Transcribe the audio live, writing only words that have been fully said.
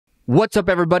What's up,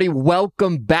 everybody?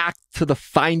 Welcome back to the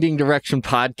Finding Direction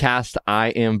podcast. I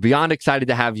am beyond excited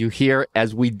to have you here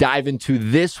as we dive into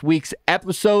this week's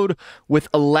episode with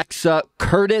Alexa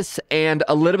Curtis, and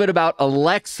a little bit about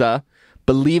Alexa.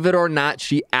 Believe it or not,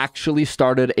 she actually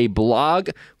started a blog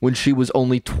when she was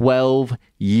only 12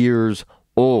 years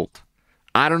old.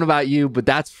 I don't know about you, but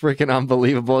that's freaking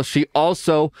unbelievable. She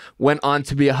also went on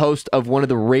to be a host of one of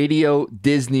the Radio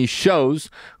Disney shows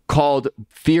called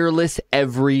Fearless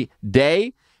Every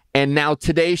Day. And now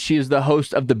today she is the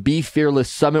host of the Be Fearless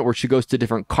Summit, where she goes to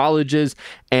different colleges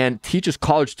and teaches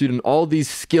college students all these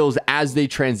skills as they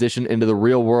transition into the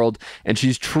real world. And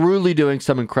she's truly doing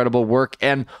some incredible work.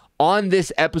 And on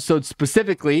this episode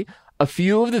specifically, a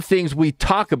few of the things we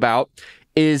talk about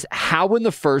is how in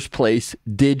the first place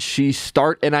did she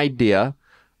start an idea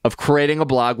of creating a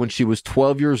blog when she was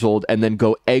 12 years old and then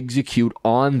go execute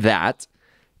on that,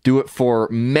 do it for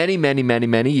many, many, many,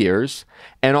 many years,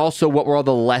 and also what were all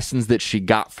the lessons that she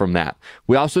got from that.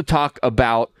 We also talk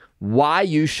about why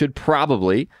you should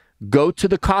probably go to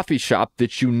the coffee shop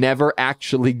that you never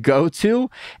actually go to,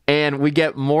 and we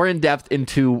get more in depth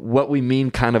into what we mean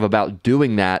kind of about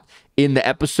doing that in the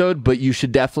episode, but you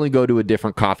should definitely go to a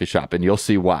different coffee shop and you'll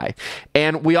see why.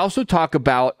 And we also talk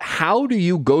about how do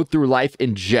you go through life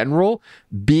in general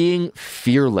being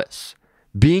fearless.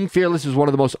 Being fearless is one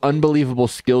of the most unbelievable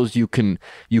skills you can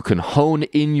hone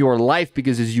in your life,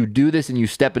 because as you do this and you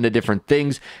step into different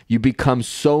things, you become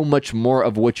so much more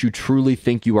of what you truly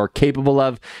think you are capable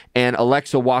of. And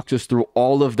Alexa walks us through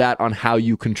all of that on how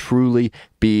you can truly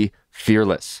be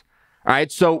fearless. All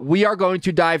right, so we are going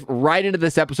to dive right into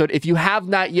this episode. If you have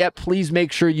not yet, please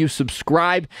make sure you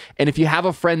subscribe. And if you have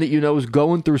a friend that you know is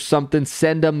going through something,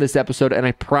 send them this episode. And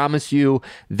I promise you,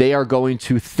 they are going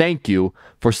to thank you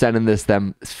for sending this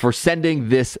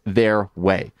their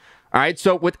way. All right,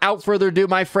 so without further ado,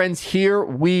 my friends, here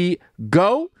we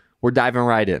go. We're diving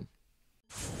right in.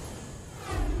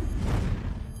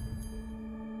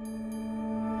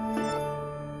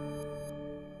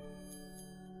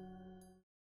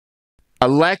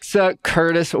 Alexa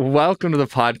Curtis, welcome to the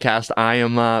podcast. I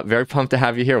am very pumped to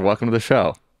have you here. Welcome to the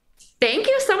show. Thank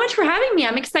you so much for having me.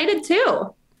 I'm excited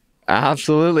too.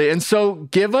 Absolutely. And so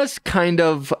give us kind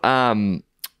of a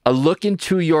look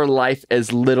into your life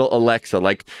as little Alexa.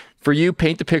 Like for you,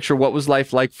 paint the picture. What was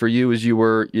life like for you as you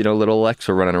were, little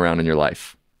Alexa running around in your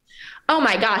life? Oh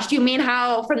my gosh. Do you mean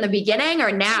how from the beginning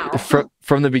or now?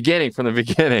 From the beginning,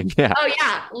 yeah. Oh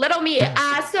yeah, little me.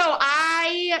 So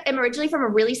I am originally from a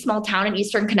really small town in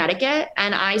Eastern Connecticut,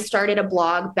 and I started a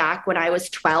blog back when I was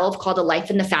 12 called A Life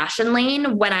in the Fashion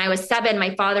Lane. When I was 7,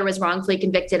 my father was wrongfully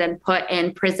convicted and put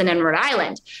in prison in Rhode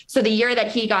Island. So the year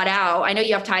that he got out, I know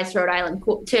you have ties to Rhode Island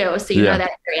too, so you know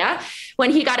that area.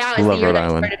 When he got out is the year that I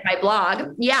started my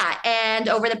blog. Yeah, and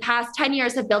over the past 10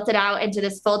 years, I've built it out into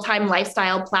this full-time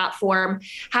lifestyle platform,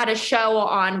 had a show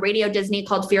on Radio Disney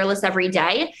called Fearless Every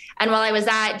Day. And while I was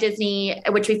at Disney,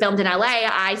 which we filmed in LA,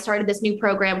 I started this new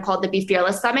program called the Be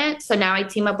Fearless Summit. So now I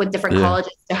team up with different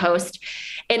colleges to host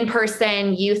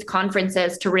in-person youth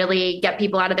conferences to really get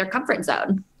people out of their comfort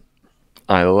zone.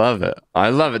 I love it.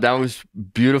 That was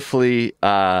beautifully,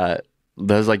 that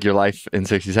was like your life in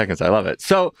 60 seconds. I love it.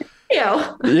 So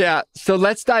yeah. So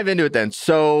let's dive into it then.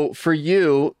 So for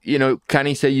you, kind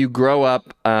of say you grow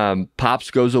up,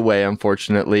 Pops goes away,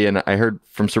 unfortunately. And I heard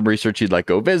from some research, you'd like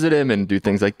go visit him and do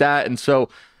things like that. And so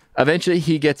eventually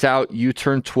he gets out, you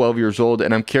turn 12 years old.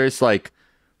 And I'm curious, like,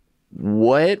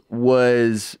 what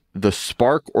was the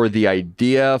spark or the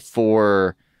idea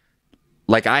for,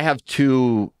 like, I have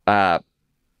two,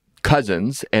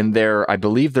 cousins and I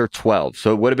believe they're 12.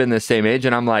 So it would have been the same age.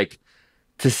 And I'm like,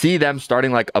 to see them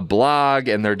starting like a blog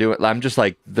and I'm just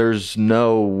like, there's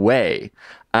no way.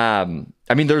 I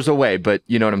mean, there's a way, but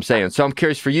you know what I'm saying? So I'm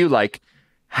curious for you, like,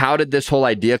 how did this whole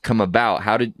idea come about?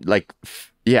 How did, like,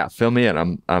 fill me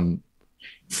in. I'm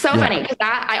So funny, because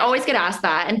I always get asked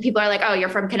that, and people are like, oh, you're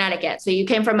from Connecticut, so you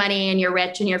came from money and you're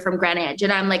rich and you're from Greenwich.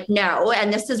 And I'm like, no.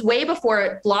 And this is way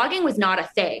before blogging was not a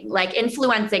thing, like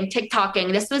influencing,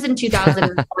 TikToking. This was in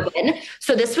 2011.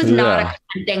 So this was not a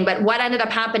common thing. But what ended up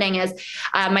happening is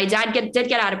my dad did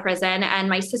get out of prison, and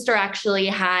my sister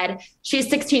actually she's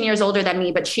 16 years older than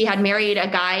me, but she had married a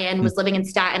guy and was living in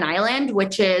Staten Island,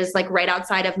 which is like right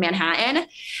outside of Manhattan.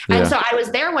 And so I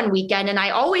was there one weekend, and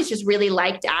I always just really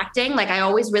liked acting. Like I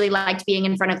always really liked being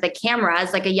in front of the camera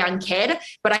as like a young kid,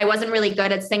 but I wasn't really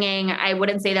good at singing. I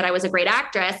wouldn't say that I was a great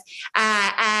actress.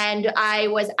 And I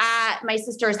was at my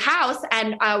sister's house,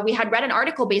 and we had read an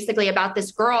article basically about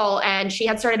this girl, and she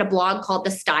had started a blog called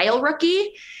The Style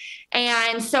Rookie.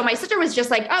 And so my sister was just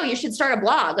like, oh, you should start a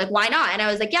blog. Like, why not? And I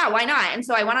was like, yeah, why not? And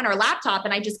so I went on her laptop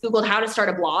and I just Googled how to start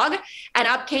a blog, and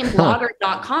up came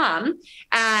blogger.com.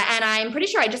 And I'm pretty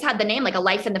sure I just had the name like A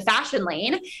Life in the Fashion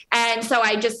Lane. And so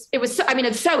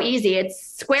it's so easy.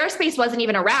 Squarespace wasn't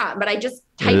even around, but I just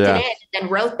typed it in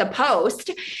and wrote the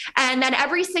post. And then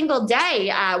every single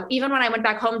day, even when I went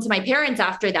back home to my parents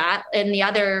after that in the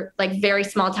other like very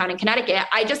small town in Connecticut,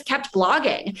 I just kept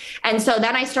blogging. And so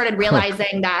then I started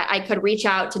realizing that I could reach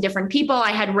out to different people.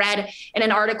 I had read in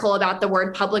an article about the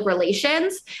word public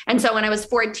relations. And so when I was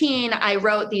 14, I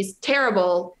wrote these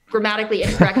terrible grammatically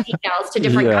incorrect emails to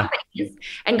different companies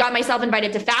and got myself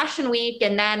invited to Fashion Week.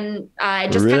 And then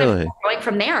just kind of going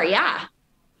from there. Yeah.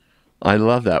 I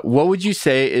love that. What would you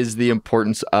say is the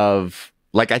importance of,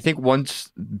 like, I think one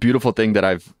beautiful thing that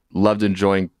I've loved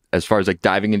enjoying as far as like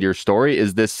diving into your story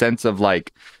is this sense of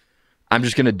like, I'm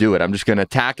just going to do it. I'm just going to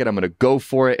attack it. I'm going to go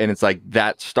for it. And it's like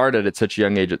that started at such a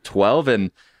young age at 12.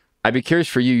 And I'd be curious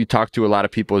for you, you talk to a lot of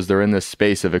people as they're in this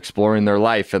space of exploring their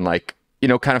life and like, you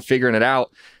know, kind of figuring it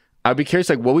out. I'd be curious,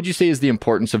 like, what would you say is the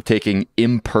importance of taking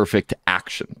imperfect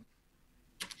action?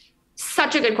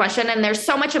 Such a good question. And there's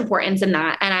so much importance in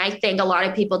that. And I think a lot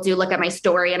of people do look at my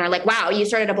story and are like, wow, you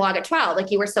started a blog at 12.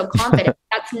 Like you were so confident.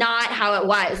 That's not how it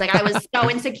was. Like I was so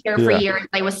insecure for years.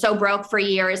 I was so broke for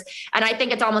years. And I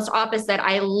think it's almost opposite.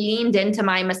 I leaned into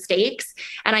my mistakes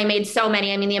and I made so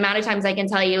many. I mean, the amount of times I can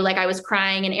tell you, like I was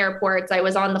crying in airports. I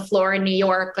was on the floor in New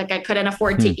York. Like I couldn't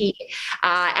afford to eat.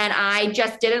 And I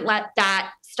just didn't let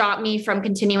that stop me from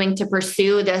continuing to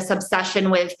pursue this obsession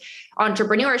with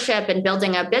entrepreneurship and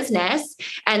building a business.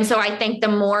 And so I think the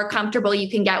more comfortable you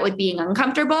can get with being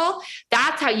uncomfortable,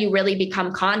 that's how you really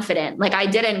become confident. Like I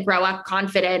didn't grow up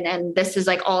confident and this is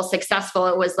like all successful.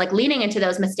 It was like leaning into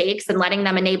those mistakes and letting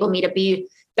them enable me to be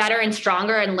better and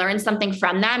stronger and learn something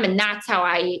from them. And that's how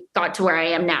I got to where I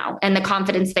am now. And the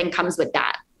confidence thing comes with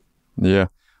that. Yeah.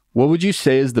 What would you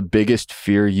say is the biggest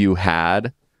fear you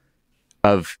had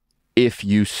of if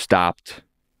you stopped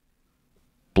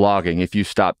blogging, if you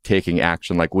stopped taking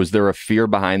action? Like, was there a fear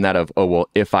behind that of, oh, well,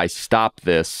 if I stop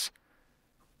this,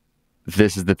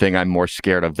 this is the thing I'm more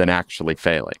scared of than actually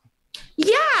failing?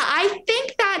 Yeah, I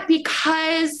think that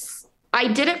because I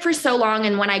did it for so long.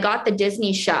 And when I got the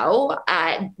Disney show,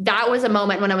 that was a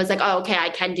moment when I was like, oh, okay, I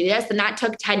can do this. And that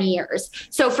took 10 years.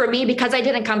 So for me, because I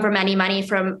didn't come from any money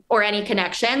or any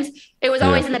connections, it was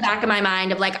always in the back of my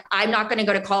mind of like, I'm not going to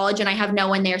go to college and I have no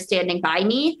one there standing by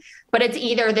me, but it's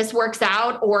either this works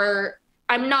out or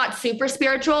I'm not super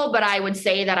spiritual, but I would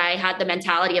say that I had the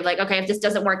mentality of like, okay, if this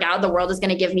doesn't work out, the world is going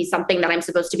to give me something that I'm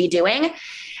supposed to be doing.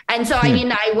 And so, I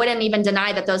mean, I wouldn't even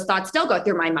deny that those thoughts still go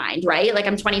through my mind, right? Like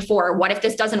I'm 24. What if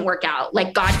this doesn't work out?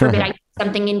 Like, God forbid I do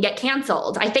something and get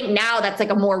canceled. I think now that's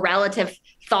like a more relative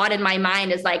thought in my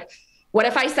mind is like, what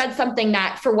if I said something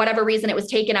that for whatever reason it was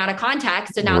taken out of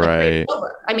context and now it's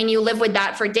over? I mean, you live with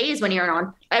that for days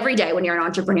every day when you're an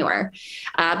entrepreneur,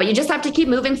 but you just have to keep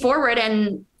moving forward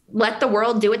and let the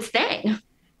world do its thing.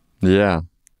 Yeah,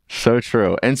 so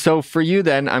true. And so for you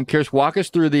then, I'm curious, walk us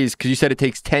through these, because you said it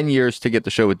takes 10 years to get the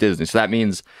show with Disney. So that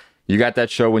means you got that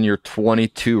show when you're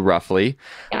 22 roughly.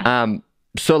 Yeah.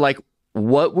 So like,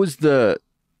 what was the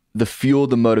fuel,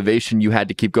 the motivation you had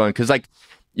to keep going? Because like,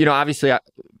 you know, obviously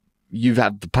you've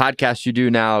had the podcast you do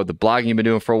now, the blogging you've been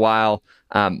doing for a while.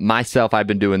 Myself, I've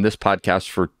been doing this podcast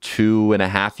for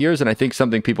 2.5 years. And I think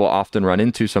something people often run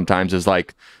into sometimes is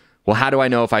like, well, how do I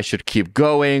know if I should keep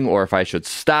going or if I should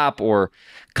stop or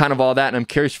kind of all that? And I'm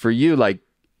curious for you, like,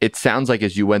 it sounds like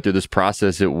as you went through this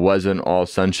process, it wasn't all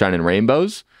sunshine and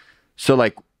rainbows. So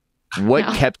like, what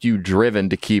kept you driven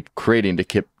to keep creating, to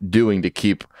keep doing, to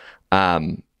keep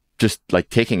just like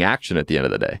taking action at the end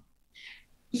of the day?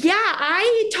 Yeah,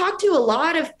 I talk to a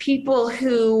lot of people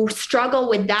who struggle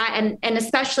with that. And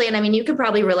especially, and I mean, you could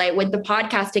probably relate with the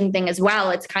podcasting thing as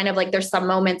well. It's kind of like there's some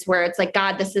moments where it's like,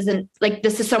 God, this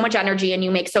is so much energy and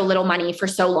you make so little money for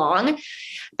so long.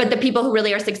 But the people who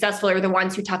really are successful are the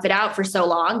ones who tough it out for so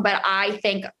long. But I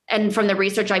think, and from the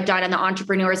research I've done and the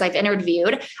entrepreneurs I've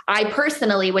interviewed, I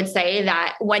personally would say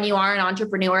that when you are an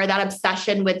entrepreneur, that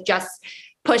obsession with just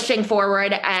pushing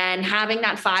forward and having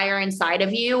that fire inside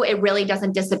of you, it really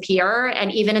doesn't disappear.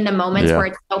 And even in the moments where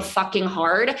it's so fucking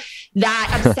hard,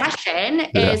 that obsession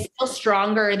is still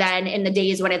stronger than in the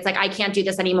days when it's like, I can't do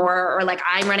this anymore, or like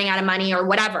I'm running out of money or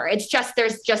whatever. It's just,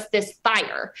 there's just this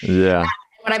fire. Yeah.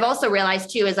 What I've also realized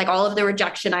too is like all of the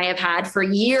rejection I have had for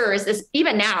years is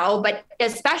even now, but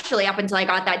especially up until I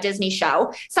got that Disney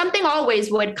show, something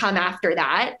always would come after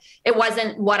that. It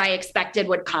wasn't what I expected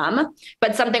would come,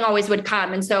 but something always would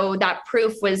come. And so that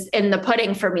proof was in the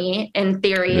pudding for me in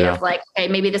theory of like, okay,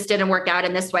 maybe this didn't work out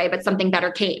in this way, but something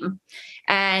better came.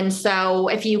 And so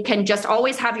if you can just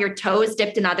always have your toes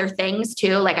dipped in other things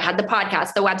too, like I had the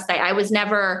podcast, the website, I was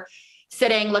never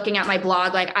sitting looking at my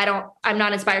blog like I'm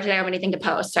not inspired today, I don't have anything to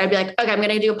post. So I'd be like, okay, I'm going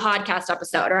to do a podcast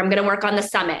episode, or I'm going to work on the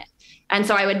summit. And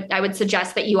so I would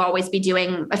suggest that you always be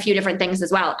doing a few different things as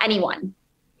well. Anyone.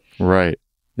 Right.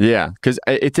 Yeah. Because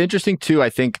it's interesting too. I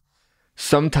think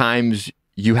sometimes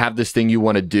you have this thing you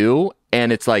want to do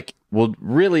and it's like, well,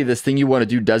 really this thing you want to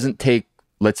do doesn't take,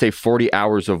 let's say 40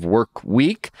 hours of work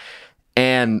week.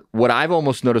 And what I've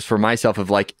almost noticed for myself of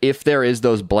like, if there is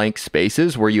those blank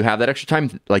spaces where you have that extra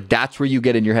time, like that's where you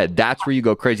get in your head. That's where you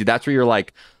go crazy. That's where you're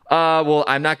like, well,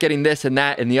 I'm not getting this and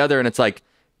that and the other. And it's like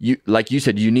you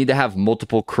said, you need to have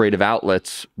multiple creative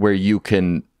outlets where you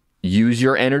can use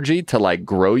your energy to like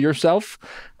grow yourself.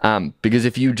 Because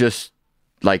if you just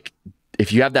like,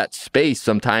 if you have that space,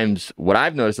 sometimes what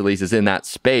I've noticed at least is in that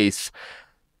space,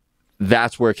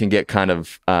 that's where it can get kind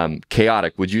of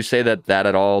chaotic. Would you say that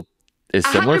at all is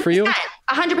similar 100%, for you?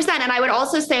 100%. And I would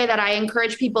also say that I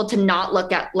encourage people to not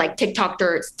look at like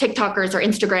TikTokers or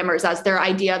Instagrammers as their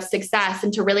idea of success,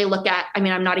 and to really look at, I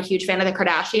mean, I'm not a huge fan of the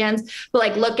Kardashians, but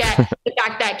like look at the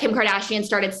fact that Kim Kardashian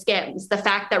started Skims, the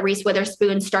fact that Reese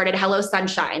Witherspoon started Hello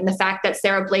Sunshine, the fact that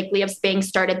Sarah Blakely of Spanx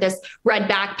started this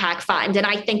Red Backpack Fund. And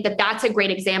I think that that's a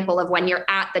great example of when you're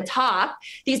at the top,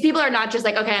 these people are not just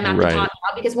like, okay, I'm at the top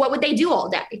now, because what would they do all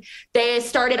day? They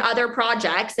started other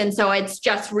projects. And so it's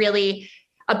just really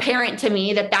apparent to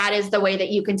me that that is the way that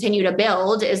you continue to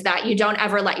build, is that you don't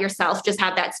ever let yourself just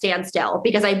have that standstill.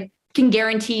 Because I can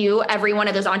guarantee you every one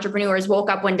of those entrepreneurs woke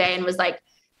up one day and was like,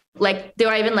 do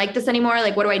I even like this anymore?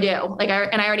 Like, what do I do? Like,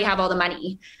 I already have all the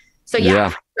money. So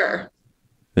yeah. Sure.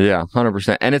 Yeah,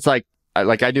 100%. And it's like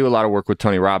I do a lot of work with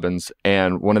Tony Robbins.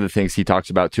 And one of the things he talks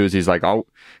about too is he's like, I'll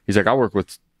work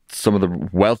with some of the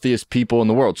wealthiest people in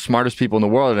the world, smartest people in the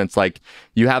world. And it's like,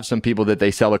 you have some people that they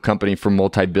sell a company for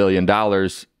multi-billion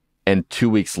dollars, and 2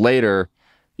 weeks later,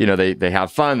 you know, they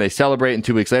have fun, they celebrate, and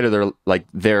 2 weeks later, they're like,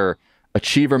 their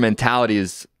achiever mentality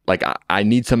is like, I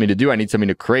need something to do, I need something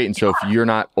to create. And so if you're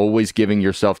not always giving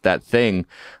yourself that thing,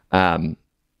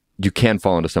 you can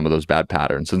fall into some of those bad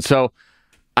patterns. And so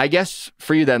I guess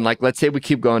for you then, like, let's say we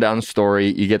keep going down the story,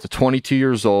 you get to 22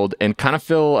 years old, and kind of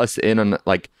fill us in on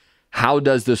like, how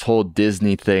does this whole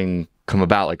Disney thing come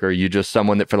about? Like, are you just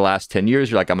someone that for the last 10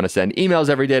 years, you're like, I'm going to send emails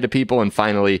every day to people, and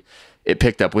finally it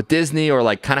picked up with Disney? Or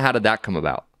like, kind of how did that come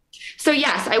about? So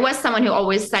yes, I was someone who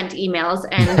always sent emails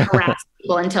and harassed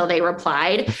people until they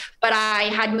replied, but I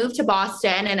had moved to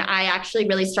Boston and I actually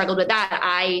really struggled with that.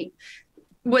 I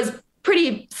was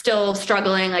still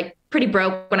struggling, like pretty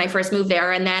broke when I first moved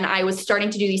there. And then I was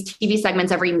starting to do these TV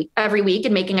segments every week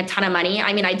and making a ton of money.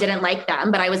 I mean, I didn't like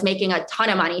them, but I was making a ton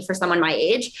of money for someone my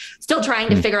age, still trying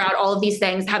to figure out all of these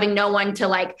things, having no one to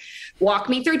like walk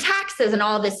me through taxes and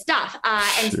all this stuff.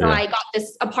 So I got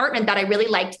this apartment that I really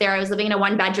liked there. I was living in a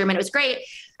 1-bedroom and it was great.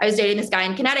 I was dating this guy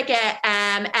in Connecticut.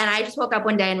 And I just woke up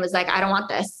one day and was like, I don't want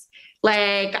this.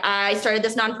 Like, I started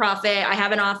this nonprofit. I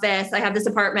have an office. I have this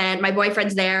apartment. My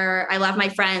boyfriend's there. I love my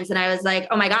friends. And I was like,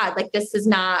 oh my God, like, this is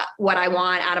not what I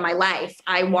want out of my life.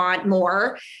 I want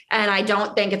more. And I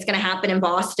don't think it's going to happen in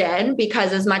Boston,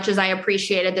 because as much as I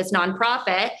appreciated this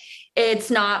nonprofit,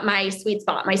 it's not my sweet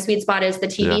spot. My sweet spot is the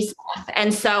TV stuff.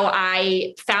 And so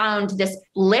I found this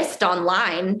list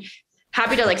online.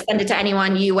 Happy to like send it to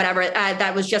anyone, whatever.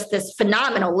 That was just this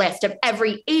phenomenal list of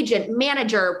every agent,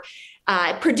 manager,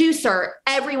 producer,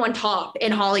 everyone top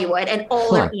in Hollywood, and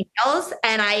all their emails.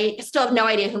 And I still have no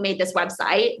idea who made this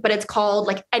website, but it's called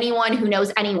like Anyone Who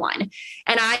Knows Anyone.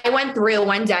 And I went through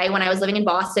one day when I was living in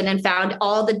Boston and found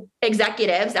all the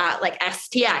executives at like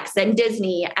STX and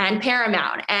Disney and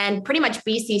Paramount, and pretty much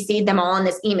BCC'd them all in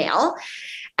this email.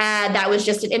 That was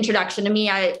just an introduction to me.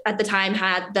 I, at the time,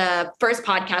 had the first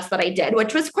podcast that I did,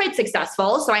 which was quite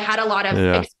successful. So I had a lot of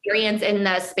experience in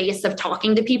the space of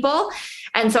talking to people.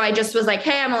 And so I just was like,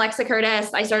 hey, I'm Alexa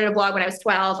Curtis. I started a blog when I was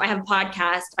 12. I have a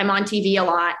podcast. I'm on TV a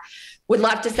lot. Would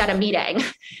love to set a meeting.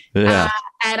 And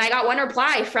I got one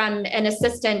reply from an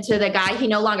assistant to the guy. He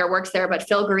no longer works there, but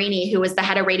Phil Guarini, who was the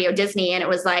head of Radio Disney. And it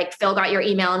was like, Phil got your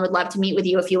email and would love to meet with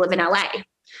you if you live in LA.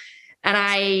 And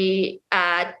I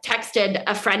texted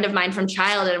a friend of mine from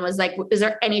Child and was like, is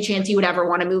there any chance you would ever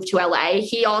want to move to LA?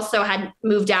 He also had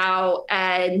moved out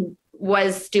and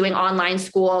was doing online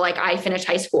school. Like I finished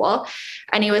high school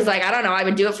and he was like, I don't know, I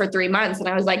would do it for 3 months. And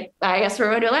I was like, I guess we're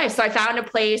going to do life. So I found a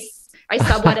place. I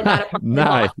subletted that apartment.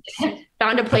 Nice.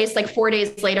 Found a place like 4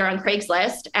 days later on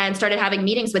Craigslist and started having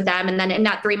meetings with them. And then in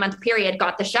that 3-month period,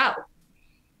 got the show.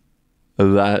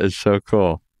 That is so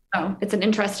cool. Oh, it's an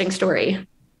interesting story.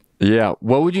 Yeah.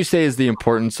 What would you say is the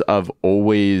importance of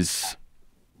always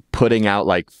putting out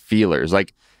like feelers?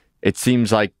 Like, it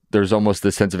seems like there's almost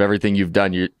this sense of everything you've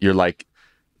done. You're like,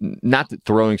 not that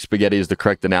throwing spaghetti is the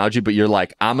correct analogy, but you're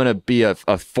like, I'm going to be a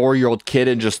 4-year-old kid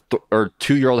and just, or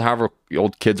 2-year-old, however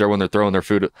old kids are when they're throwing their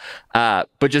food. But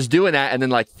just doing that and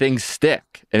then like things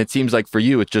stick. And it seems like for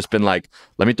you, it's just been like,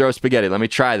 let me throw spaghetti. Let me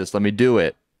try this. Let me do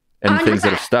it. And 100%. Things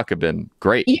that have stuck have been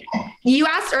great. You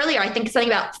asked earlier, I think something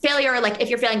about failure. Like if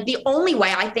you're failing, the only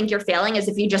way I think you're failing is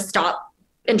if you just stop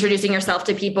introducing yourself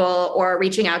to people or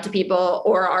reaching out to people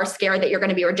or are scared that you're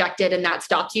going to be rejected and that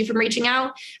stops you from reaching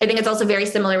out. I think it's also very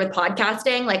similar with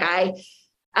podcasting. Like I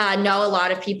know a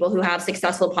lot of people who have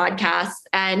successful podcasts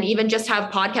and even just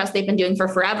have podcasts they've been doing for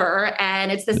forever.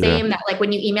 And it's the same that like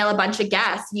when you email a bunch of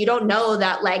guests, you don't know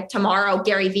that like tomorrow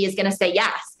Gary Vee is going to say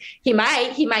yes. He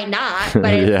might not,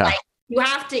 but it's like you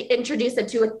have to introduce it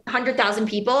to 100,000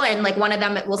 people and like one of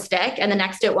them it will stick and the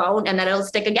next it won't and then it'll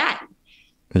stick again.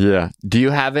 Yeah. Do you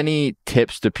have any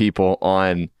tips to people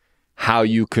on how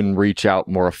you can reach out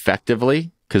more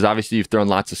effectively? Because obviously you've thrown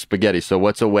lots of spaghetti. So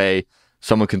what's a way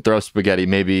someone can throw spaghetti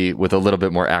maybe with a little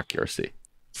bit more accuracy?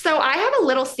 So I have a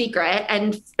little secret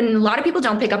and a lot of people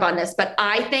don't pick up on this, but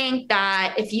I think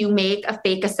that if you make a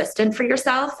fake assistant for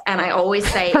yourself, and I always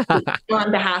say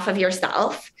on behalf of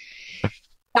yourself,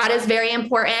 that is very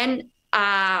important.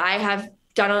 I have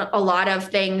done a lot of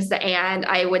things and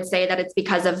I would say that it's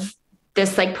because of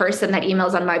this like person that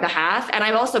emails on my behalf. And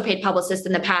I've also paid publicists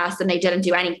in the past and they didn't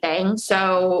do anything.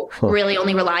 So really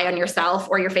only rely on yourself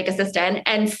or your fake assistant.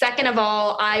 And second of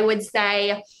all, I would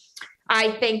say,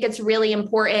 I think it's really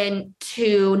important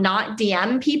to not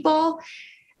DM people.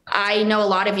 I know a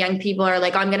lot of young people are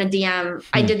like, I'm going to DM.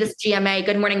 I did this GMA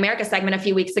Good Morning America segment a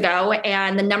few weeks ago.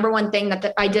 And the number one thing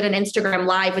that I did an Instagram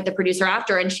live with the producer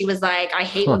after, and she was like, I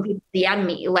hate when people DM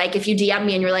me. Like if you DM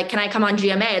me and you're like, can I come on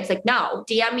GMA? It's like, no,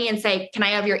 DM me and say, can I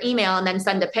have your email? And then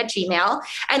send a pitch email.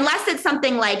 Unless it's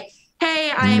something like,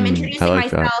 hey, I am introducing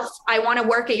myself. I want to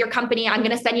work at your company. I'm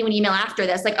going to send you an email after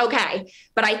this. Like, okay.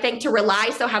 But I think to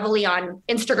rely so heavily on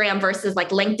Instagram versus like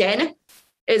LinkedIn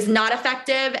is not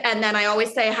effective. And then I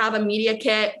always say have a media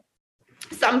kit,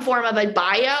 some form of a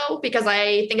bio, because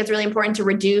I think it's really important to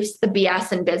reduce the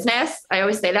BS in business. I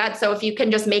always say that. So if you can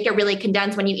just make it really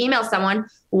condensed when you email someone,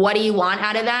 what do you want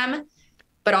out of them?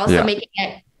 But also making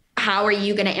it, how are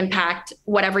you going to impact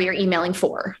whatever you're emailing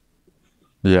for?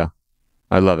 Yeah.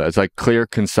 I love that. It's like clear,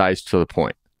 concise, to the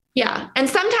point. Yeah. And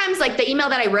sometimes like the email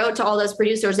that I wrote to all those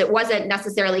producers, it wasn't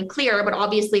necessarily clear, but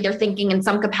obviously they're thinking in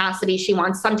some capacity, she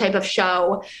wants some type of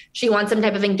show. She wants some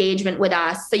type of engagement with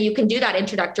us. So you can do that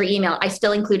introductory email. I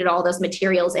still included all those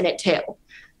materials in it too.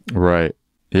 Right.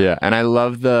 Yeah. And I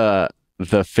love the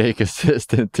fake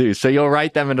assistant too. So you'll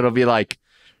write them and it'll be like,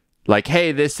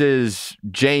 hey, this is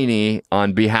Janie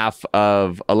on behalf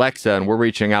of Alexa and we're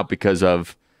reaching out because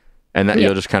of, and then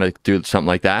you'll just kind of do something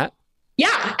like that.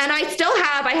 Yeah. And I still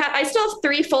have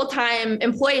 3 full-time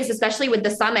employees, especially with the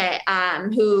summit,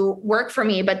 who work for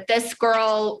me. But this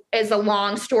girl is a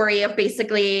long story of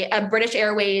basically a British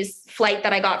Airways flight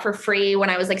that I got for free when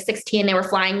I was like 16. They were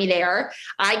flying me there.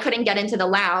 I couldn't get into the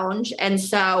lounge. And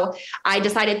so I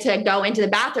decided to go into the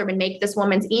bathroom and make this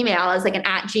woman's email as like an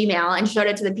 @Gmail and showed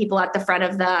it to the people at the front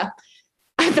of the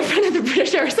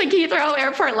British Airways, like Heathrow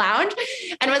Airport Lounge,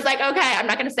 and was like, okay, I'm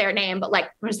not going to say her name, but like,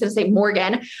 I'm just going to say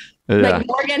Morgan. Yeah. Like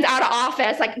Morgan's out of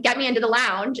office, like get me into the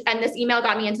lounge. And this email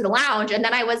got me into the lounge. And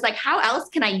then I was like, how else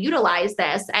can I utilize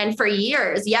this? And for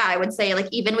years, I would say like,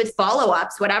 even with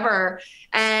follow-ups, whatever.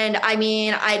 And I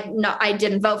mean, I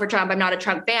didn't vote for Trump. I'm not a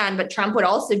Trump fan, but Trump would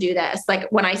also do this. Like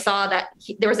when I saw that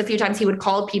there was a few times he would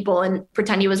call people and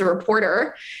pretend he was a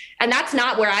reporter. And that's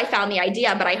not where I found the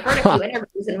idea, but I heard a few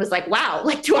interviews and was like, wow,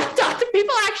 like do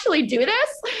people actually do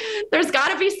this? There's got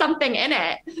to be something in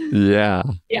it. Yeah.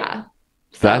 Yeah.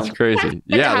 So, that's crazy.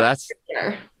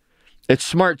 It's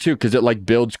smart too, because it like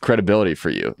builds credibility for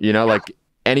you. You know, like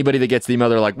anybody that gets the email,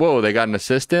 they're like, whoa, they got an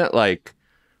assistant? Like,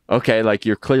 okay, like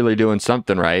you're clearly doing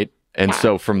something right. And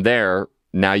so from there,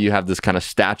 now you have this kind of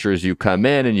stature as you come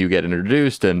in and you get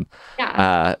introduced. And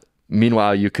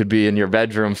meanwhile, you could be in your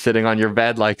bedroom sitting on your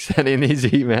bed, like sending these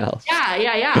emails.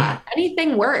 Yeah.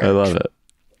 Anything works. I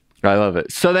love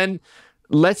it. So then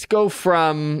let's go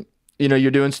from,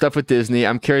 you're doing stuff with Disney.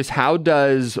 I'm curious, how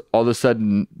does all of a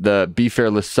sudden the Be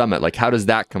Fearless Summit, like how does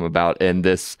that come about? And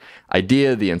this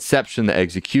idea, the inception, the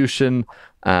execution,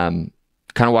 kind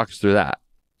of walk us through that.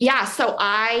 Yeah, so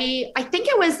I think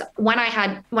it was when I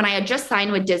had just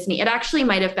signed with Disney. It actually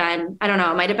might have been, I don't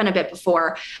know, it might have been a bit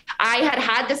before. I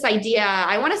had this idea.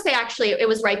 I want to say actually it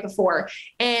was right before.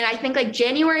 And I think like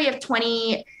January of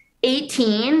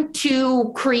 2018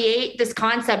 to create this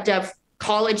concept of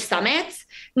college summits.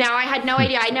 Now I had no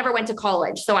idea. I never went to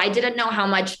college, so I didn't know how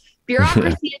much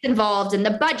bureaucracy is involved in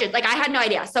the budget. Like I had no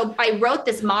idea. So I wrote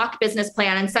this mock business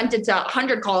plan and sent it to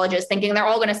 100 colleges thinking they're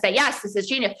all going to say, yes, this is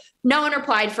genius. No one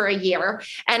replied for a year.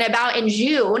 And about in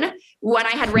June, when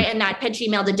I had written that pitch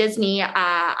email to Disney,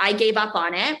 I gave up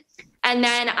on it. And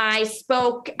then I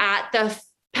spoke at the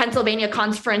Pennsylvania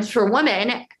Conference for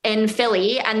Women in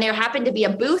Philly, and there happened to be a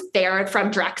booth there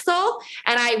from Drexel.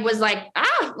 And I was like,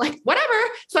 whatever.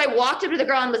 So I walked up to the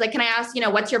girl and was like, can I ask,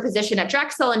 what's your position at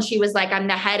Drexel? And she was like, I'm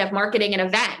the head of marketing and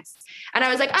events. And I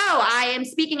was like, oh, I am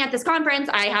speaking at this conference.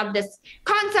 I have this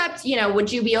concept, would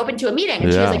you be open to a meeting?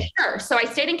 And she was like, sure. So I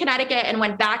stayed in Connecticut and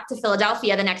went back to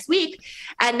Philadelphia the next week.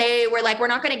 And they were like, we're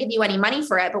not going to give you any money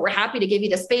for it, but we're happy to give you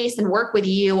the space and work with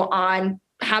you on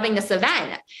having this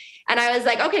event. And I was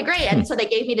like, okay, great. And so they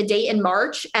gave me the date in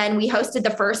March and we hosted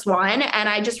the first one. And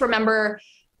I just remember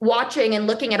watching and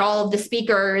looking at all of the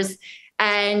speakers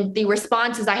and the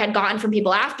responses I had gotten from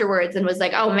people afterwards and was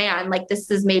like, oh man, like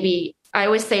this is maybe, I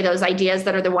always say those ideas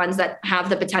that are the ones that have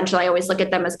the potential. I always look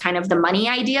at them as kind of the money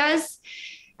ideas.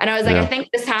 And I was like, I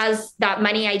think this has that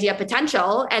money idea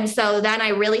potential. And so then I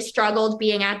really struggled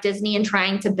being at Disney and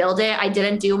trying to build it. I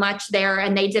didn't do much there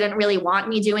and they didn't really want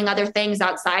me doing other things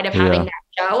outside of having that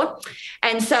show.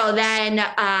 And so then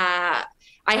I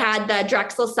had the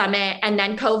Drexel Summit and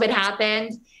then COVID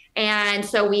happened. And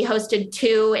so we hosted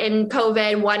 2 in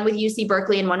COVID, one with UC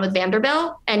Berkeley and one with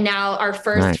Vanderbilt. And now our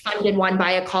first funded one by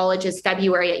a college is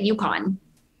February at UConn.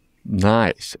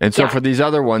 Nice. And so for these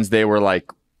other ones, they were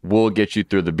like, we'll get you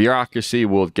through the bureaucracy.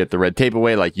 We'll get the red tape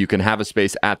away. Like you can have a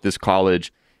space at this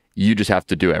college. You just have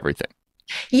to do everything.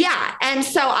 Yeah. And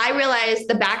so I realized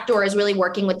the back door is really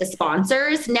working with the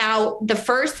sponsors. Now, the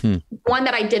first one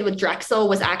that I did with Drexel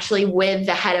was actually with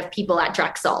the head of people at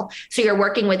Drexel. So you're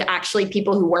working with actually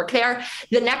people who work there.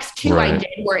 The next 2 I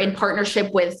did were in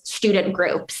partnership with student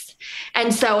groups.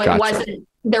 And so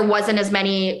there wasn't as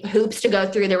many hoops to go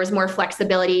through. There was more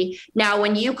flexibility. Now,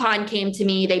 when UConn came to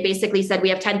me, they basically said, we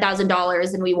have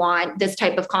 $10,000 and we want this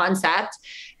type of concept.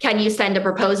 Can you send a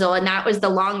proposal? And that was the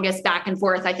longest back and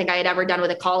forth I think I had ever done with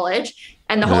a college.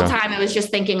 And the whole time I was just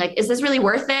thinking like, is this really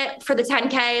worth it for the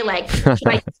 10K? Like, should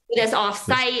I do this off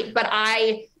site? But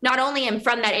I not only am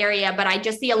from that area, but I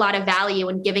just see a lot of value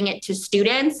in giving it to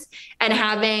students and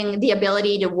having the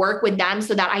ability to work with them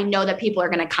so that I know that people are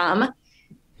going to come.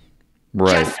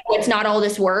 Right. Just so it's not all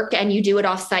this work and you do it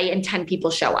off site and 10 people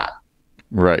show up.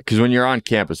 Right. Because when you're on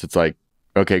campus, it's like,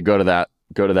 okay, go to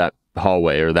that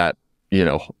hallway or that,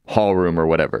 hall room or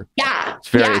whatever. Yeah. It's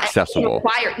very accessible.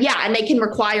 And they can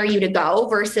require you to go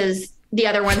versus the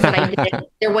other ones that I did.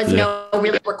 There was no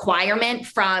really requirement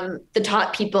from the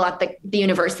top people at the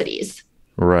universities.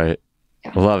 Right.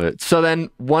 Yeah. Love it. So then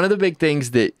one of the big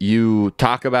things that you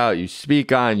talk about, you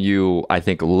speak on, I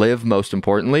think live most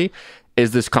importantly,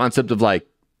 is this concept of like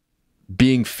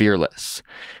being fearless.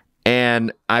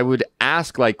 And I would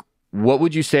ask, like, what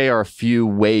would you say are a few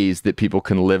ways that people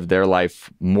can live their life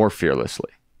more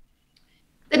fearlessly?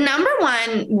 The number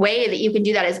one way that you can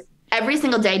do that is every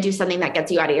single day do something that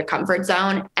gets you out of your comfort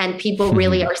zone. And people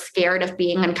really are scared of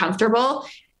being uncomfortable.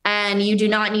 And you do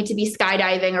not need to be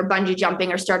skydiving or bungee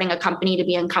jumping or starting a company to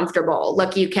be uncomfortable.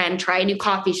 Look, you can try a new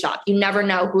coffee shop. You never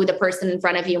know who the person in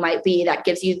front of you might be that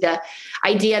gives you the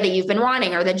idea that you've been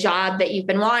wanting or the job that you've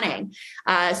been wanting.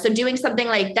 So doing something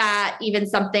like that, even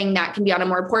something that can be on a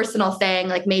more personal thing,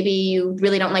 like maybe you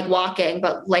really don't like walking,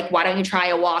 but like, why don't you try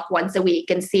a walk once a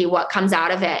week and see what comes out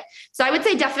of it? So I would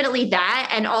say definitely that.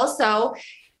 And also,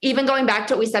 even going back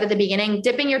to what we said at the beginning,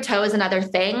 dipping your toes in other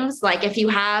things. Like if you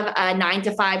have a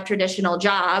 9-to-5 traditional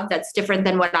job that's different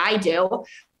than what I do,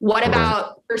 what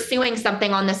about pursuing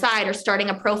something on the side or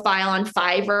starting a profile on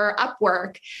Fiverr,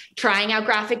 Upwork, trying out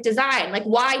graphic design? Like,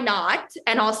 why not?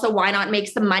 And also, why not make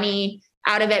some money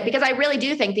out of it? Because I really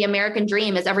do think the American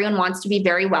dream is everyone wants to be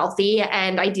very wealthy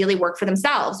and ideally work for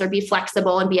themselves or be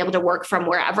flexible and be able to work from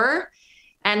wherever.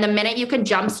 And the minute you can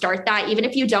jumpstart that, even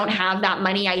if you don't have that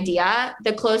money idea,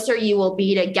 the closer you will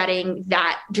be to getting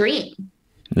that dream.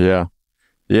 Yeah.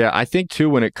 Yeah. I think too,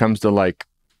 when it comes to like,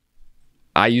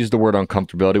 I use the word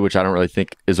uncomfortability, which I don't really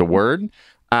think is a word.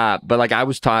 But like I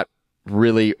was taught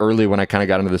really early when I kind of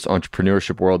got into this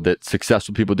entrepreneurship world that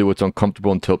successful people do what's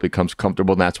uncomfortable until it becomes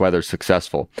comfortable, and that's why they're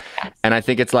successful. Yes. And I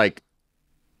think it's like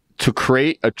to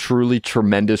create a truly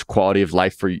tremendous quality of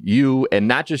life for you, and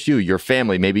not just you, your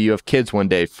family. Maybe you have kids one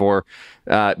day, for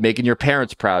making your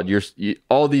parents proud.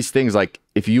 All these things. Like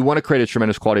if you want to create a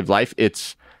tremendous quality of life,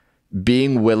 it's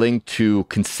being willing to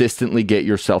consistently get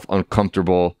yourself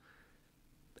uncomfortable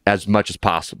as much as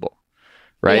possible,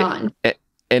 right? Beyond.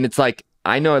 And it's like,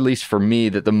 I know at least for me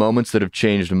that the moments that have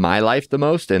changed my life the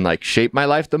most and like shaped my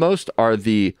life the most are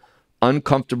the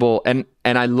uncomfortable. And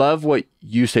I love what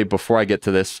you say before I get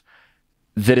to this,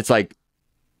 that it's like,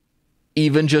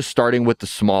 even just starting with the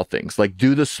small things, like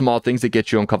do the small things that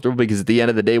get you uncomfortable, because at the end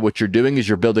of the day, what you're doing is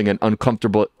you're building an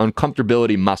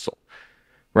uncomfortability muscle,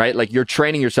 right? Like you're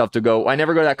training yourself to go, I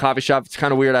never go to that coffee shop. It's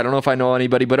kind of weird. I don't know if I know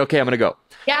anybody, but okay, I'm going to go.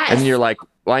 Yes. And then you're like,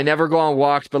 well, I never go on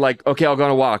walks, but like, okay, I'll go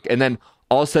on a walk. And then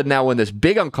all of a sudden now when this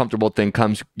big uncomfortable thing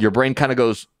comes, your brain kind of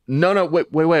goes, no,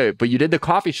 wait. But you did the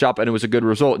coffee shop and it was a good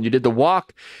result. And you did the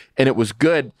walk and it was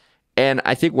good. And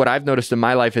I think what I've noticed in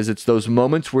my life is it's those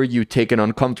moments where you take an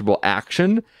uncomfortable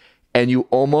action and you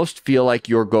almost feel like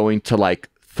you're going to like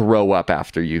throw up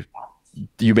after you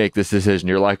make this decision.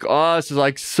 You're like, oh, this is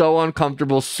like so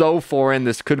uncomfortable, so foreign.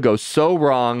 This could go so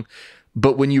wrong.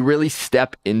 But when you really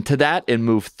step into that and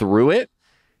move through it,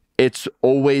 it's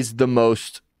always the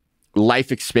most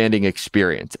life expanding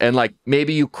experience. And like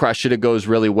maybe you crush it, it goes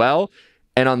really well.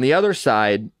 And on the other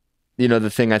side, you know, the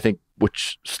thing I think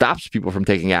which stops people from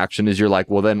taking action is you're like,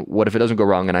 well, then what if it doesn't go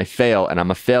wrong and I fail and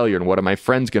I'm a failure? And what are my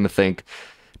friends going to think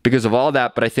because of all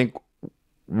that? But I think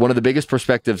one of the biggest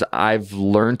perspectives I've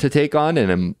learned to take on,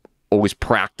 and I'm always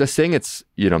practicing, it's,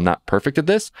 you know, I'm not perfect at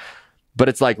this, but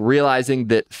it's like realizing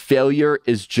that failure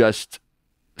is just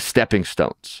stepping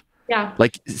stones. Yeah.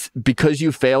 Like because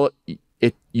you fail,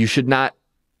 you should not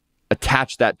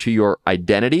attach that to your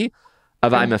identity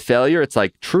of I'm a failure. It's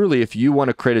like truly, if you want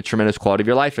to create a tremendous quality of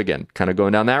your life, again, kind of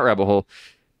going down that rabbit hole,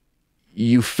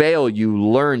 you fail, you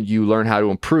learn how to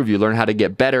improve, you learn how to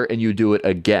get better, and you do it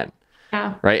again.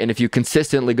 Yeah. Right. And if you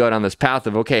consistently go down this path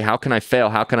of, okay, how can I fail?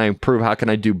 How can I improve? How can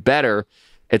I do better?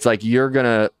 It's like you're going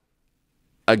to,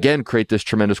 again, create this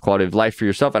tremendous quality of life for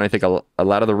yourself. And I think a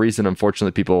lot of the reason,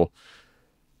 unfortunately, people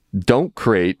don't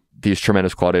create these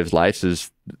tremendous quality of lives is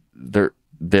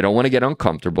they don't want to get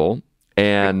uncomfortable.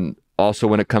 And also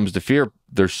when it comes to fear,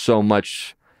 there's so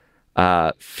much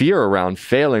fear around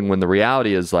failing, when the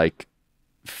reality is like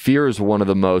fear is one of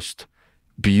the most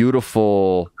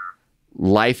beautiful,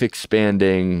 life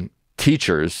expanding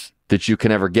teachers that you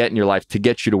can ever get in your life to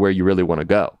get you to where you really want to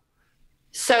go.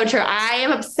 So true. I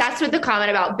am obsessed with the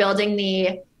comment about what'd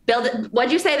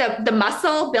you say? The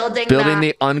muscle building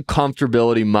the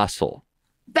uncomfortability muscle.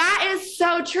 That is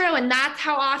so true. And that's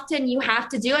how often you have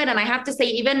to do it. And I have to say,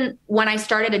 even when I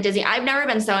started at Disney, I've never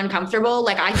been so uncomfortable.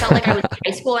 Like I felt like I was in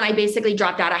high school and I basically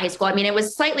dropped out of high school. I mean, it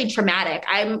was slightly traumatic.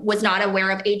 I was not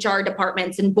aware of HR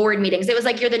departments and board meetings. It was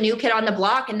like, you're the new kid on the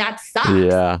block and that sucks.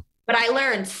 Yeah. But I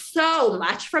learned so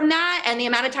much from that. And the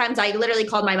amount of times I literally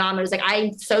called my mom, it was like,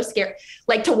 I'm so scared,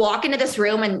 like to walk into this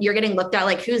room and you're getting looked at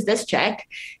like, who's this chick?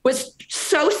 Was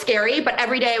so scary. But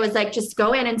every day it was like, just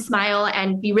go in and smile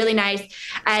and be really nice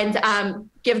and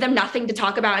give them nothing to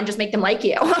talk about and just make them like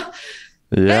you.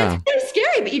 Yeah. It's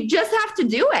scary, but you just have to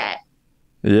do it.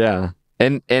 Yeah.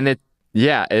 And it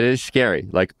is scary.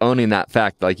 Like owning that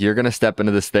fact, like you're going to step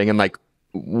into this thing. And like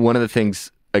one of the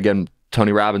things, again,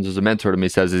 Tony Robbins is a mentor to me,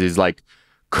 says is he's like,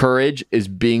 courage is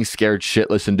being scared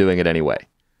shitless and doing it anyway.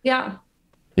 Yeah.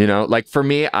 You know, like for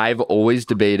me, I've always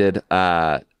debated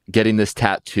getting this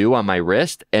tattoo on my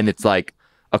wrist, and it's like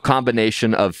a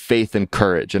combination of faith and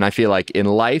courage. And I feel like in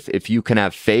life, if you can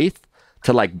have faith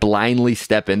to like blindly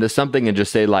step into something and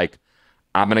just say like,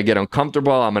 I'm going to get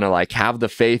uncomfortable. I'm going to like have the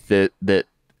faith that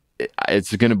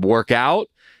it's going to work out.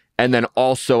 And then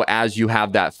also as you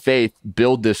have that faith,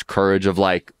 build this courage of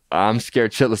like, I'm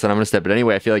scared shitless and I'm going to step it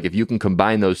anyway. I feel like if you can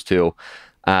combine those two,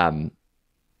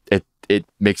 it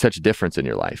makes such a difference in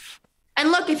your life.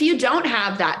 And look, if you don't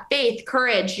have that faith,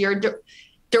 courage, your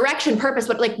direction, purpose,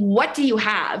 but like, what do you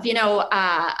have? You know,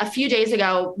 a few days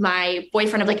ago, my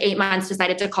boyfriend of like 8 months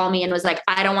decided to call me and was like,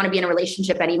 I don't want to be in a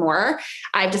relationship anymore.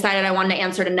 I've decided I want to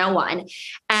answer to no one.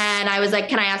 And I was like,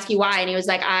 can I ask you why? And he was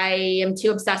like, I am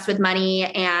too obsessed with money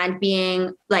and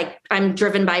being like, I'm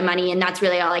driven by money and that's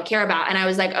really all I care about. And I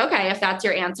was like, okay, if that's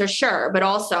your answer, sure. But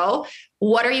also,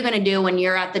 what are you going to do when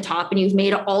you're at the top and you've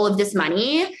made all of this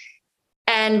money?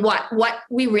 And what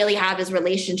we really have is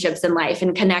relationships in life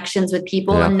and connections with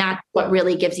people. Yeah. And that's what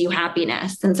really gives you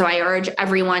happiness. And so I urge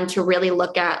everyone to really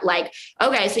look at like,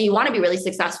 okay, so you want to be really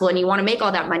successful and you want to make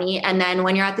all that money. And then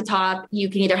when you're at the top, you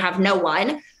can either have no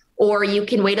one, or you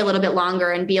can wait a little bit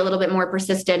longer and be a little bit more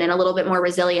persistent and a little bit more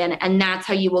resilient. And that's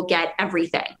how you will get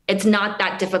everything. It's not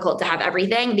that difficult to have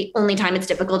everything. The only time it's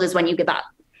difficult is when you give up.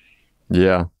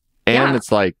 Yeah. And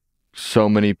it's like so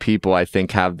many people, I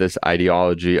think, have this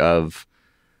ideology of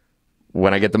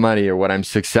when I get the money or when I'm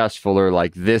successful or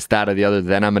like this, that, or the other,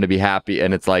 then I'm going to be happy.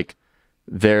 And it's like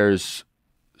there's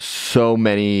so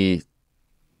many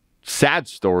sad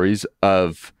stories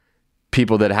of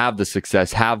people that have the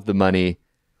success, have the money,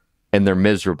 and they're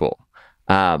miserable.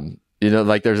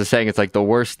 Like there's a saying, it's like the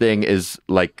worst thing is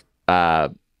like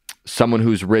someone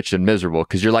who's rich and miserable,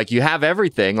 because you're like, you have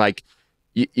everything, like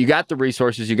you got the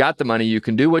resources, you got the money, you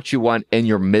can do what you want, and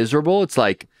you're miserable. It's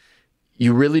like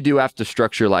you really do have to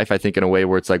structure your life, I think, in a way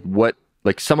where it's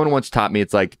like someone once taught me,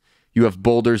 it's like you have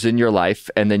boulders in your life,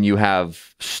 and then you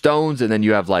have stones, and then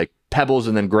you have like pebbles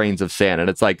and then grains of sand. And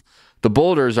it's like the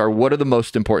boulders are what are the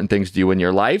most important things to you in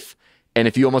your life. And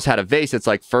if you almost had a vase, it's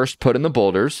like first put in the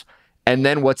boulders, and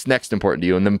then what's next important to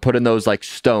you, and then put in those like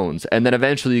stones. And then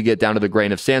eventually you get down to the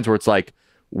grain of sands where it's like,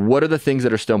 what are the things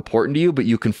that are still important to you, but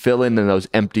you can fill in those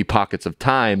empty pockets of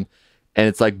time. And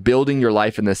it's like building your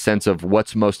life in the sense of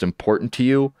what's most important to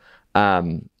you.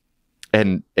 And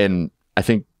I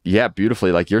think, yeah,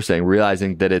 beautifully, like you're saying,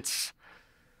 realizing that it's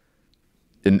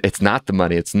not the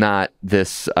money. It's not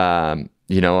this, I'm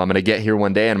going to get here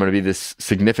one day and I'm going to be this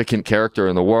significant character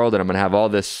in the world and I'm going to have all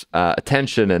this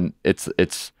attention. And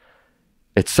it's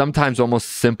sometimes almost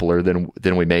simpler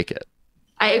than we make it.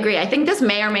 I agree. I think this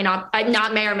may or may not,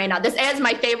 this is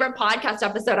my favorite podcast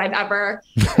episode I've ever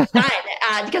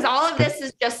done because all of this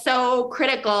is just so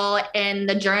critical in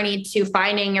the journey to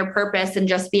finding your purpose and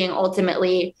just being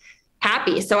ultimately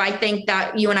happy. So I think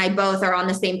that you and I both are on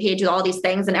the same page with all these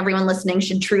things, and everyone listening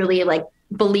should truly like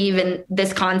believe in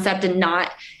this concept and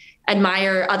not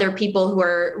admire other people who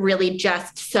are really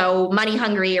just so money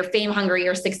hungry or fame hungry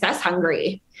or success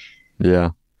hungry. Yeah.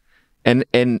 And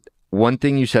one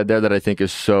thing you said there that I think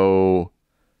is so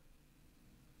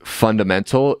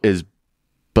fundamental is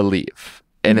belief.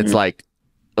 And it's like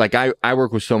I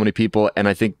work with so many people, and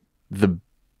I think the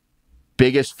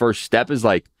biggest first step is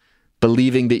like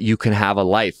believing that you can have a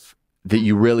life that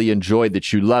you really enjoy,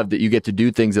 that you love, that you get to do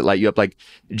things that light you up. Like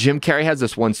Jim Carrey has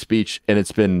this one speech, and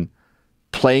it's been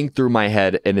playing through my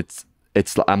head, and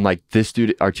I'm like, this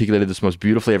dude articulated this most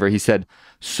beautifully ever. He said,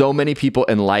 so many people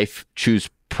in life choose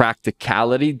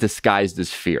practicality disguised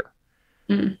as fear.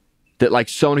 That like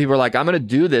so many people are like, I'm going to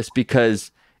do this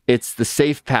because it's the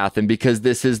safe path and because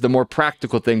this is the more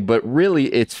practical thing, but really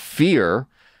it's fear.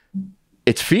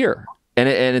 It's fear. And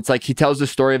it's like he tells the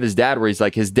story of his dad where he's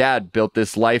like, his dad built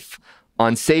this life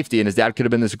on safety, and his dad could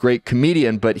have been this great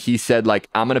comedian, but he said like,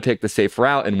 I'm going to pick the safe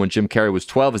route. And when Jim Carrey was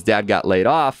 12, his dad got laid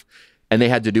off and they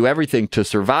had to do everything to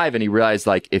survive. And he realized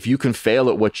like, if you can fail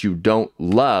at what you don't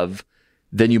love,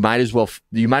 then you might as well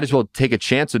take a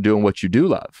chance of doing what you do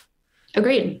love.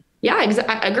 Agreed. Yeah,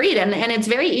 agreed. And it's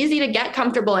very easy to get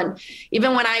comfortable. And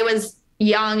even when I was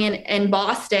young in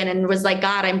Boston and was like,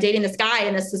 God, I'm dating this guy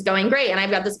and this is going great and I've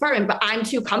got this apartment, but I'm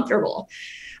too comfortable.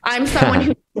 I'm someone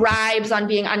who thrives on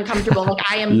being uncomfortable.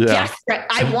 Like I am desperate.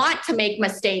 I want to make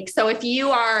mistakes. So if you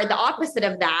are the opposite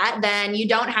of that, then you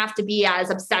don't have to be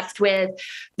as obsessed with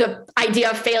the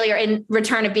idea of failure in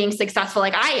return of being successful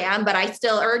like I am. But I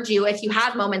still urge you, if you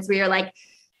have moments where you're like,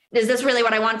 is this really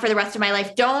what I want for the rest of my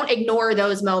life? Don't ignore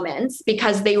those moments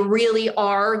because they really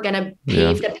are going to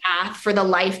pave the path for the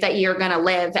life that you're going to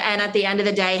live. And at the end of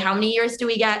the day, how many years do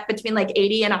we get between like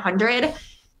 80 and 100?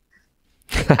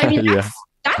 I mean,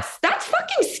 that's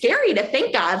fucking scary to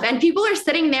think of. And people are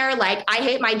sitting there like, I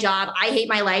hate my job. I hate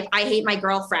my life. I hate my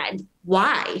girlfriend.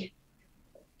 Why?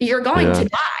 You're going to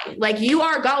die. Like you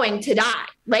are going to die.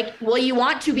 Like, will you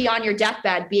want to be on your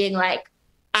deathbed being like,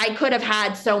 I could have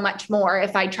had so much more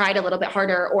if I tried a little bit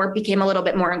harder or became a little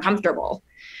bit more uncomfortable.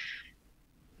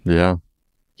 Yeah.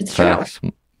 It's true.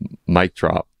 Mic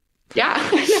drop. Yeah.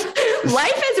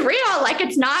 Life is real. Like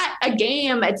it's not a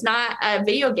game. It's not a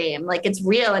video game. Like it's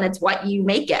real and it's what you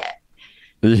make it.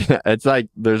 Yeah. It's like,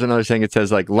 there's another saying. It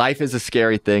says like, life is a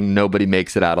scary thing. Nobody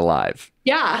makes it out alive.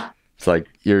 Yeah. It's like,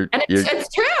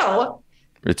 it's true.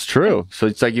 It's true. So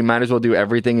it's like, you might as well do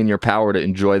everything in your power to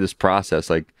enjoy this process.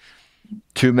 Like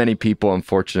too many people,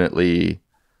 unfortunately,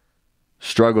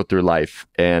 struggle through life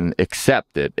and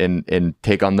accept it and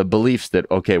take on the beliefs that,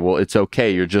 okay, well, it's okay.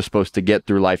 You're just supposed to get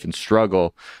through life and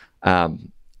struggle.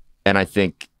 And I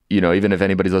think, even if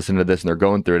anybody's listening to this and they're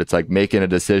going through it, it's like making a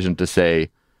decision to say,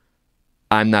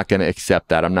 I'm not going to accept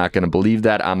that. I'm not going to believe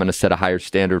that. I'm going to set a higher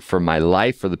standard for my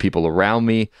life, for the people around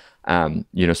me.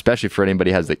 Especially for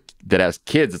anybody that has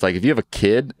kids. It's like, if you have a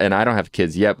kid, and I don't have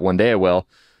kids yet, one day I will,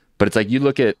 but it's like, you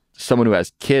look at someone who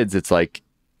has kids, it's like,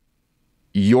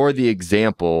 you're the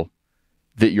example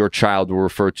that your child will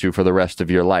refer to for the rest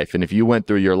of your life. And if you went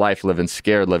through your life living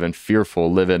scared, living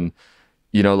fearful, living,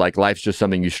 like life's just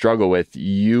something you struggle with,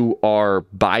 you are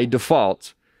by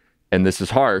default, and this is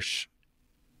harsh,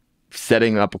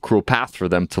 setting up a cruel path for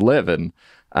them to live. And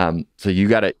so you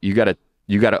gotta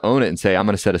own it and say, I'm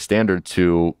gonna set a standard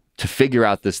to figure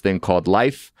out this thing called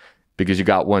life, because you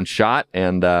got one shot.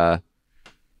 And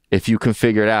if you can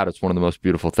figure it out, it's one of the most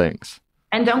beautiful things.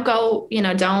 And don't go,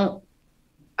 don't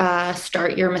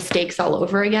start your mistakes all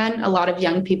over again. A lot of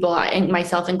young people, and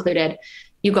myself included,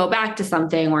 you go back to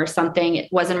something, or something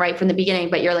wasn't right from the beginning,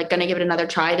 but you're like going to give it another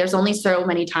try. There's only so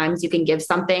many times you can give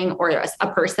something or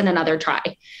a person another try.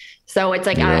 So it's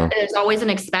like, there's always an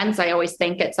expense, I always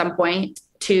think, at some point,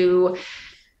 to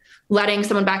letting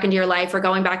someone back into your life, or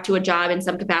going back to a job in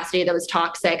some capacity that was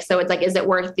toxic. So it's like, is it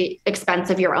worth the expense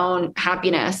of your own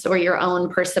happiness or your own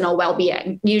personal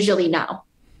well-being? Usually no.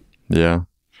 Yeah.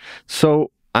 So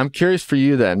I'm curious for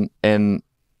you then, and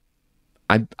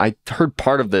I heard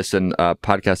part of this in a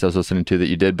podcast I was listening to that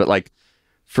you did, but like,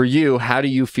 for you, how do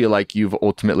you feel like you've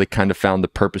ultimately kind of found the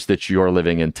purpose that you're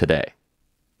living in today?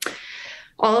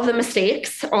 All of the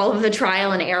mistakes, all of the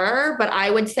trial and error. But I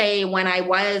would say, when I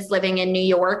was living in New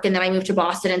York and then I moved to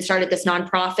Boston and started this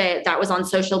nonprofit that was on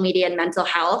social media and mental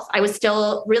health, I was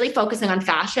still really focusing on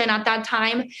fashion at that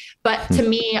time. But to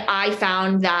me, I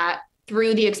found that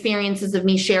through the experiences of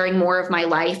me sharing more of my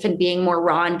life and being more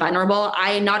raw and vulnerable,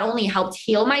 I not only helped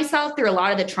heal myself through a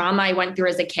lot of the trauma I went through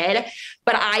as a kid,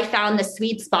 but I found the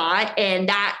sweet spot. And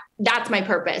that's my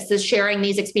purpose, is sharing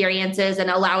these experiences and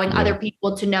allowing other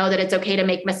people to know that it's okay to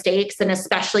make mistakes, and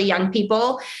especially young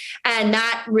people. And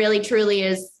that really, truly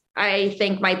is, I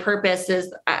think my purpose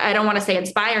is, I don't want to say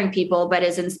inspiring people, but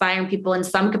is inspiring people in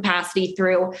some capacity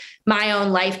through my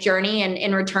own life journey. And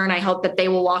in return, I hope that they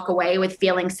will walk away with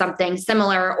feeling something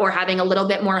similar, or having a little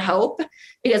bit more hope,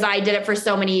 because I did it for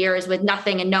so many years with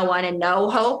nothing and no one and no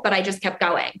hope, but I just kept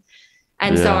going.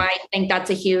 And so I think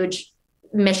that's a huge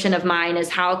mission of mine, is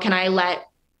how can I let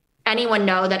anyone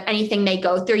know that anything they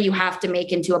go through, you have to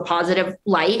make into a positive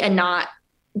light and not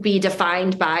be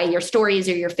defined by your stories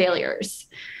or your failures.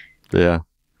 Yeah,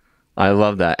 I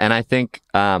love that. And I think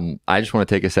I just want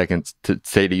to take a second to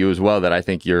say to you as well that I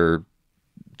think you're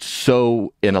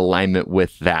so in alignment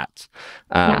with that.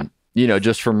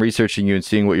 Just from researching you and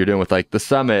seeing what you're doing with like the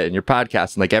summit and your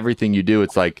podcast and like everything you do,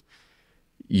 it's like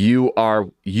you are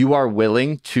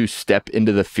willing to step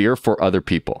into the fear for other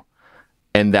people.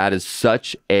 And that is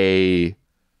such a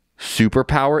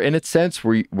superpower in its sense,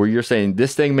 where you're saying,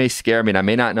 this thing may scare me and I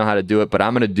may not know how to do it, but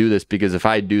I'm going to do this, because if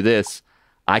I do this,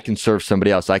 I can serve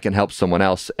somebody else. I can help someone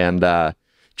else. And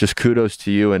just kudos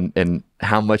to you and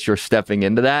how much you're stepping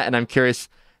into that. And I'm curious,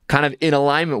 kind of in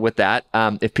alignment with that,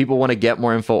 if people want to get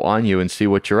more info on you and see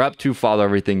what you're up to, follow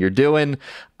everything you're doing,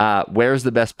 where's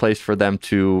the best place for them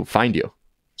to find you?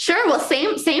 Sure. Well,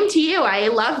 same to you. I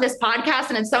love this podcast,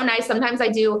 and it's so nice. Sometimes I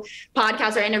do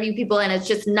podcasts or interview people and it's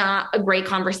just not a great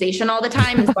conversation all the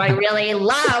time. And so I really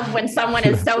love when someone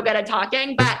is so good at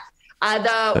talking. But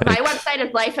my website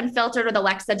is lifeunfiltered with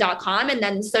Alexa.com. And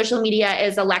then social media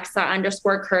is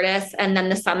Alexa_Curtis. And then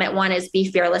the summit one is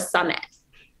Be Fearless Summit.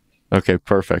 Okay,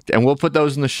 perfect. And we'll put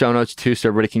those in the show notes too, so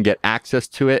everybody can get access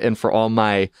to it. And for all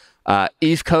my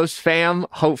East Coast fam,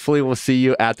 hopefully we'll see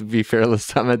you at the Be Fearless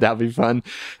Summit. That'll be fun.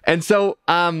 And so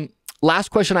last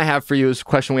question I have for you is a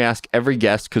question we ask every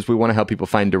guest, because we want to help people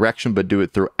find direction, but do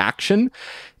it through action,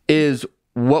 is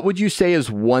what would you say is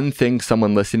one thing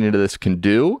someone listening to this can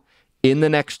do in the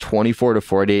next 24 to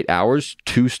 48 hours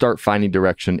to start finding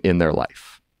direction in their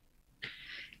life?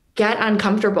 Get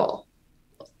uncomfortable.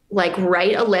 Like,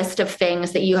 write a list of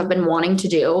things that you have been wanting to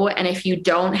do. And if you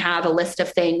don't have a list of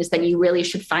things, then you really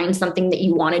should find something that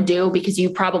you want to do, because you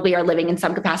probably are living in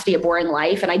some capacity a boring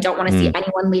life. And I don't want to see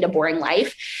anyone lead a boring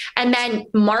life. And then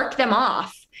mark them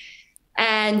off.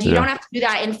 And you don't have to do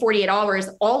that in 48 hours,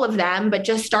 all of them, but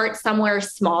just start somewhere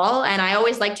small. And I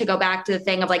always like to go back to the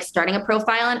thing of like starting a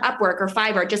profile on Upwork or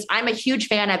Fiverr. I'm a huge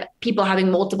fan of people having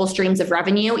multiple streams of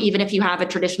revenue, even if you have a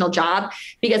traditional job,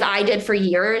 because I did for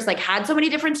years, like had so many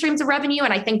different streams of revenue.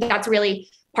 And I think that's really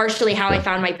partially how I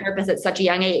found my purpose at such a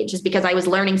young age, is because I was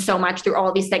learning so much through all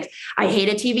of these things. I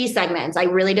hated TV segments. I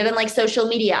really didn't like social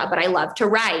media, but I loved to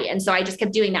write. And so I just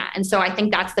kept doing that. And so I think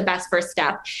that's the best first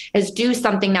step, is do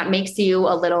something that makes you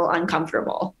a little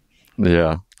uncomfortable.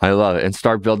 Yeah, I love it. And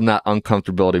start building that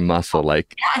uncomfortability muscle.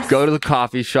 Like, Yes. go to the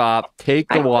coffee shop, take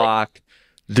the walk,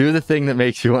 do the thing that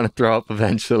makes you want to throw up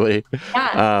eventually.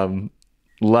 Yeah.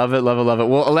 Love it, love it, love it.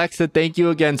 Well, Alexa, thank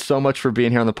you again so much for being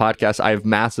here on the podcast. I've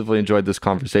massively enjoyed this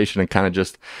conversation and kind of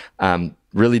just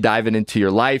really diving into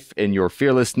your life and your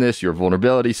fearlessness, your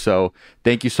vulnerability. So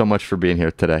thank you so much for being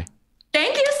here today.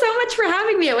 Thank you so much for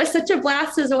having me. It was such a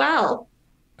blast as well.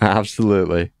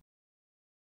 Absolutely.